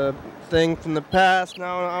the thing from the past.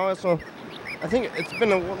 Now I think it's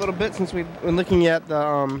been a little bit since we've been looking at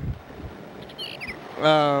the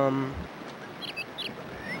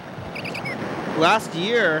last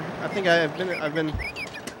year. I think I've been.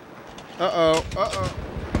 Uh oh.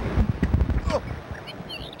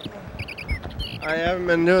 I haven't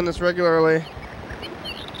been doing this regularly.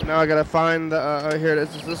 Now I gotta find the, here it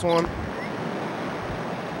is, it's this one.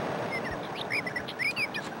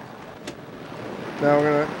 Now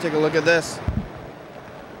we're gonna take a look at this.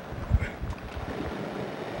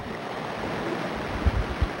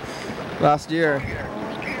 Last year.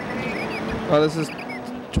 Oh, this is 10?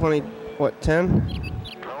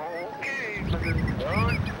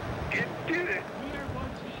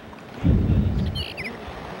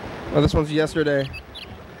 Oh, this one's yesterday.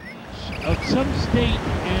 Of some state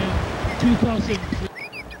in 2003.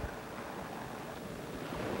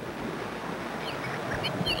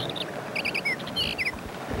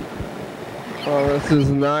 Oh, this is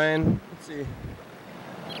 9. Let's see.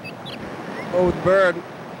 Oh, with bird.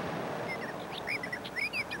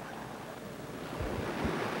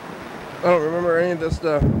 I don't remember any of this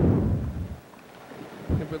stuff.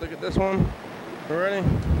 If we look at this one, we're ready.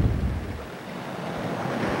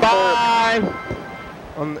 Bye.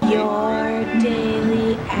 On the Your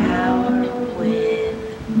daily hour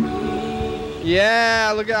with me.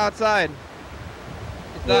 yeah, look outside.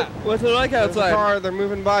 What's it like outside? There's a car, they're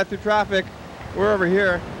moving by through traffic. We're over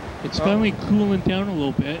here. It's finally cooling down a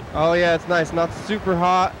little bit. Oh yeah, it's nice. Not super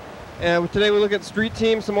hot. And today we look at street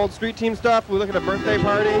team, some old street team stuff. We look at a birthday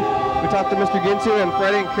party. We talked to Mr. Ginsu and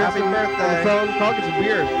Freddie and Kirsten on the phone. Carl gets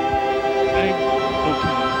weird.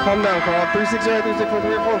 Calm down, Carl.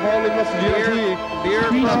 368-364-384. Call me, Mr. GMT. Beer,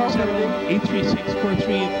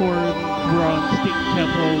 836-4384. We're on State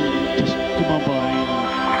Capitol. Just come on by.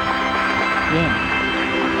 Yeah.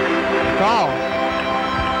 Call.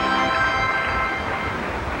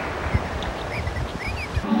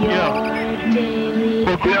 Your daily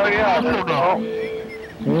Is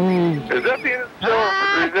that the end of the show,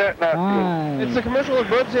 or is that not the It's a commercial with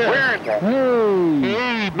Bubs here. Where in that?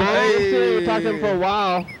 Hey, we talked to him for a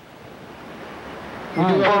while. For a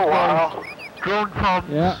while.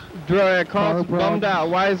 Yeah. Called Bummed Out.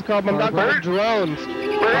 Why is it called Bummed Out? Because of drones.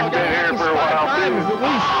 Bird's been here for a while, 5 times too. at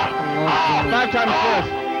least. 5 times first.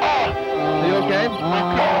 Are you okay?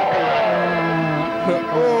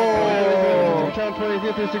 Channel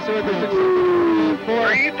 23, 360, 364.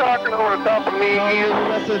 Are you talking over the top of me again?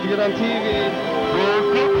 Message, get on TV.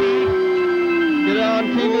 Get on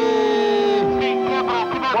TV.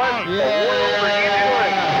 What? Yeah.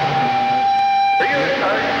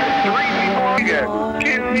 Are you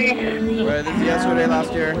kidding me? Right, this is yesterday,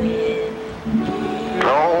 last year.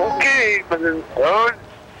 Okay, but then, well,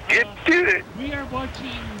 get to it. We are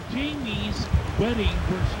watching Jamie's wedding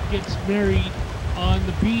where she gets married on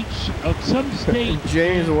the beach of some state.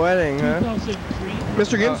 Jamie's wedding, huh? 2003.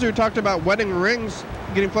 Mr. Ginsu talked about wedding rings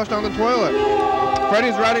getting flushed down the toilet.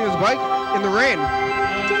 Freddie's riding his bike in the rain.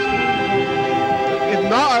 It's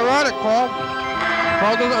not ironic, Paul.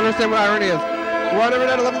 Paul doesn't understand what irony is. We're on every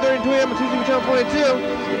night at 11:32 a.m. on TCTV Channel 22.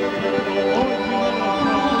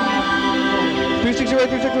 368,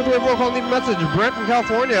 364, call and leave a message. Brent from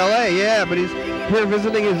California, LA, yeah, but he's here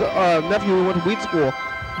visiting his nephew who went to weed school.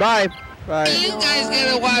 Bye. Bye. You guys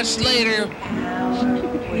gotta watch later.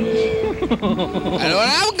 I know what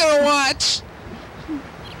I'm gonna watch.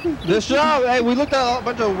 This show, hey, we looked at a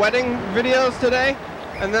bunch of wedding videos today,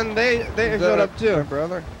 and then they showed up too. My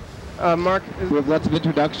brother. Mark. We have lots of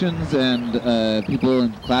introductions and people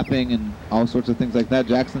and clapping and all sorts of things like that.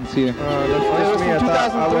 Jackson's here. It was from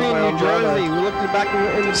 2003 in New Jersey. We looked back in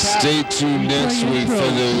the past. Stay tuned next week for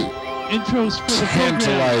the intros for the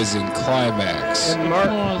tantalizing climax And Mark.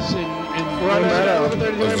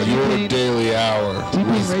 of your daily hour with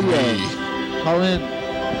me. Call in.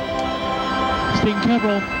 Stay in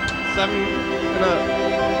capital. 7 and up.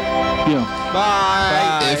 Yeah.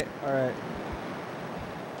 Bye. All right.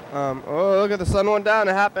 Oh, look at the sun went down.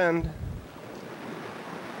 It happened.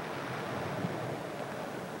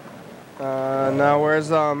 Now where's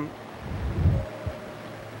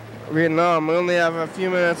Vietnam? We only have a few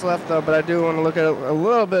minutes left though, but I do want to look at a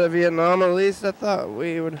little bit of Vietnam. Or at least I thought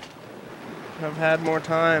we would have had more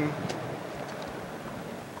time.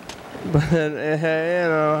 But you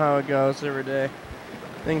know how it goes every day.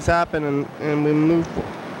 Things happen and we're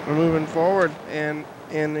moving forward, and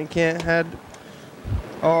you can't had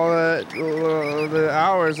all the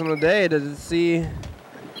hours in the day to see,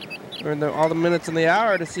 or all the minutes in the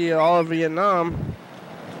hour to see all of Vietnam.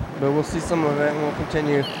 But we'll see some of it and we'll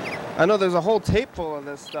continue. I know there's a whole tape full of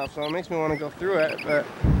this stuff, so it makes me want to go through it, but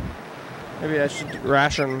maybe I should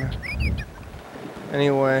ration.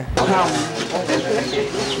 Anyway.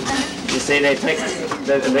 You see, they take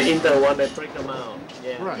the inter one, they break them out.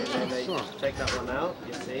 Yeah. Right. And they take that one out,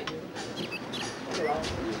 you see.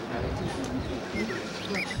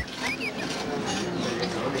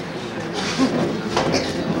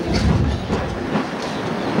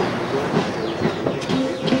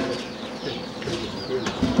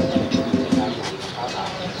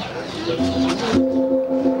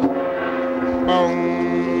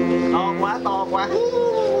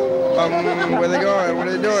 Where they going? What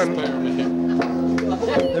are they doing?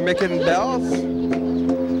 They're making bells?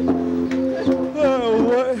 Oh,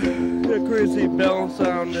 what the crazy bell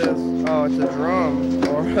sound is? Oh, it's a drum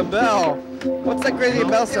or a bell. What's that crazy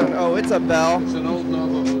bell sound? Oh, it's a bell. It's an old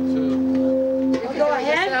Navajo too. Go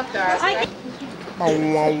ahead. Wow,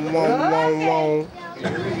 wow, wow, wow, wow.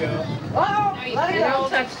 Here we go. Oh, you don't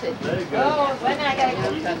touch it. There you go. Oh, when I gotta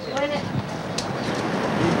touch it.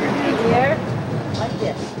 Here, like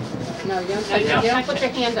this. No, you don't touch it. You don't put your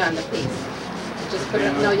hand on the piece. Just put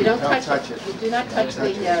it. No, you don't touch it. You do not touch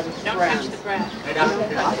the brass.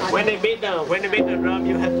 When they beat the drum,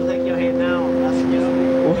 you have to take your hand down. That's, you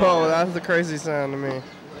know. Whoa, that's a crazy sound to me.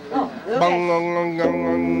 Bong, bong, bong, bong,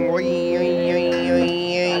 bong.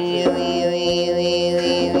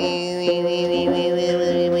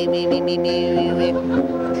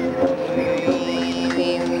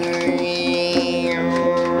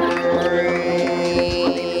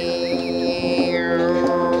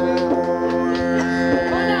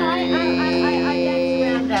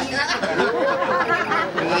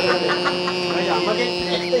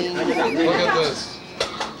 Look at this.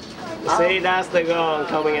 See, that's the gong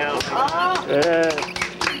coming out.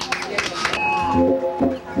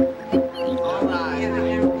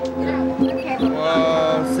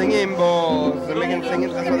 Whoa, singing bowls. They're making singing,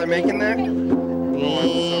 that's what they're making there?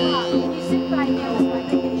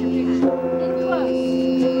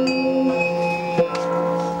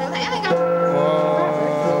 Whoa,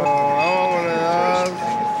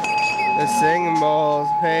 Singing bowls.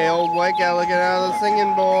 Hey, old white guy looking out of the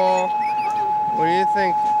singing bowl. What do you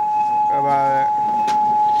think about it?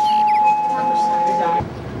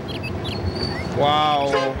 Wow.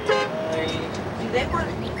 Do they want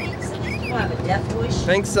to have a death wish?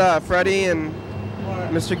 Thanks, Freddie and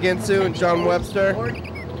Mr. Ginsu and John Webster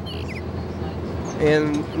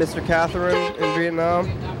and Mr. Kathryn in Vietnam.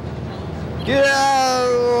 Get out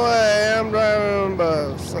of the way, I'm driving a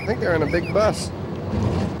bus. I think they're in a big bus.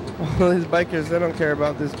 All these bikers, they don't care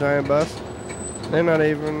about this giant bus. They're not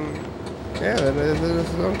even, yeah, they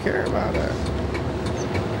just don't care about it.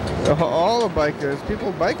 All the bikers,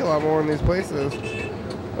 people bike a lot more in these places.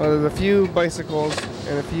 There's a few bicycles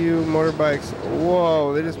and a few motorbikes.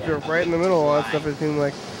 Whoa, they just drove right in the middle of all that stuff. It seems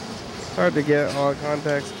like it's hard to get all the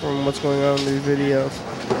context from what's going on in these videos.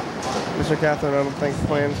 Mr. Kathryn, I don't think,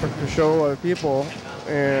 plans to show other people,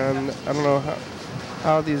 and I don't know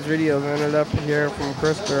how these videos ended up here from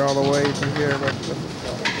Krister all the way to here, but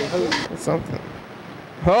it's something.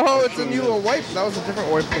 Oh, it's a new wipe. That was a different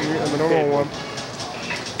wipe than the normal one.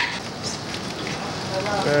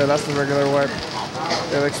 Yeah, that's the regular wipe.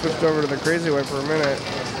 Yeah, they switched over to the crazy wipe for a minute.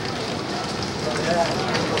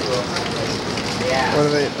 What are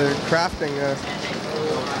they? They're crafting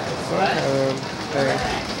some kind of thing.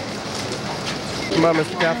 Come on,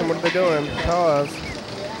 Mr. Kathryn, what are they doing? Tell us.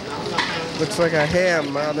 Looks like a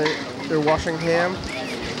ham. They're washing ham.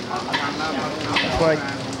 That's my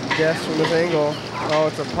guess from this angle. Oh,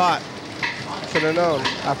 it's a pot. Should have known.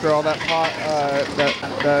 After all that pot,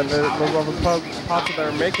 all the pots that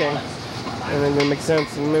they're making, and then it makes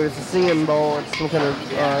sense. And maybe it's a singing bowl. It's some kind of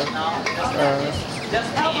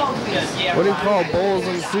what do you call bowls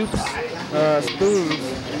and soups? Spoons,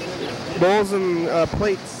 bowls and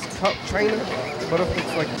plates, china. What if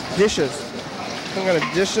it's like dishes? Some kind of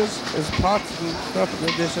dishes? Is pots and stuff in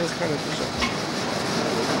the dishes? Kind of dishes.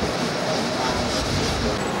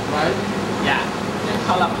 Right? Yeah.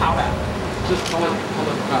 Color powder. Just color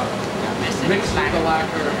powder. Yeah. Mix with the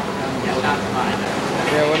lacquer.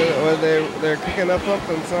 Yeah, what are they're cooking up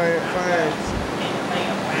in science.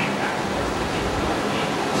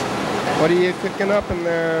 What are you cooking up in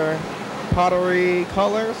their pottery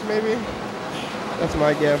colors, maybe? That's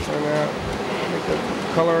my guess on that.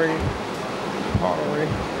 Coloring pottery.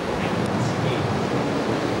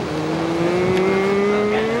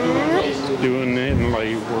 Doing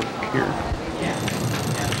inlay work here.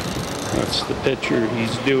 That's the picture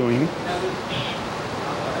he's doing.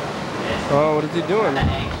 Oh, what is he doing?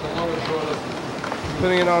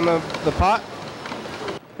 Putting it on the pot?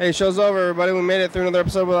 Hey, show's over, everybody. We made it through another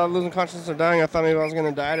episode without losing consciousness or dying. I thought maybe I was going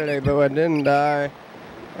to die today, but I didn't die.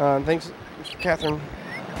 Thanks, Kathryn.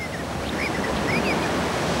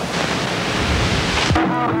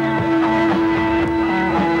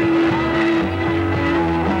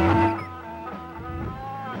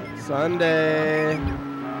 Sunday.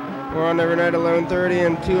 We're on every night at 11:30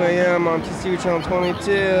 and 2 a.m. on TCTV channel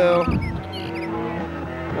 22.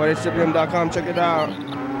 YDHWM.com, check it out.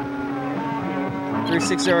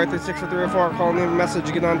 360-836-4304. Call me a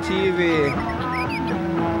message, get on TV.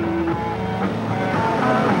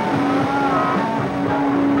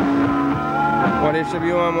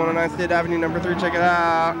 YDHWM, 109 State Avenue, number 3, check it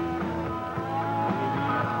out.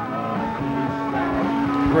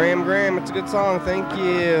 Graham, it's a good song, thank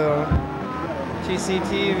you.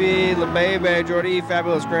 TCTV, La Baby, Jordy E,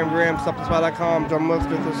 Fabulous, Graham, StopTheSpot.com, John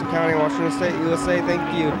Webster, Thurston County, Washington State, USA, thank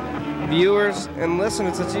you. Viewers and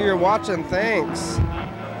listeners, it's you you're watching, thanks.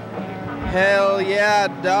 Hell yeah,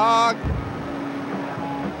 dog.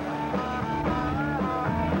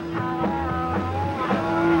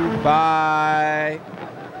 Bye.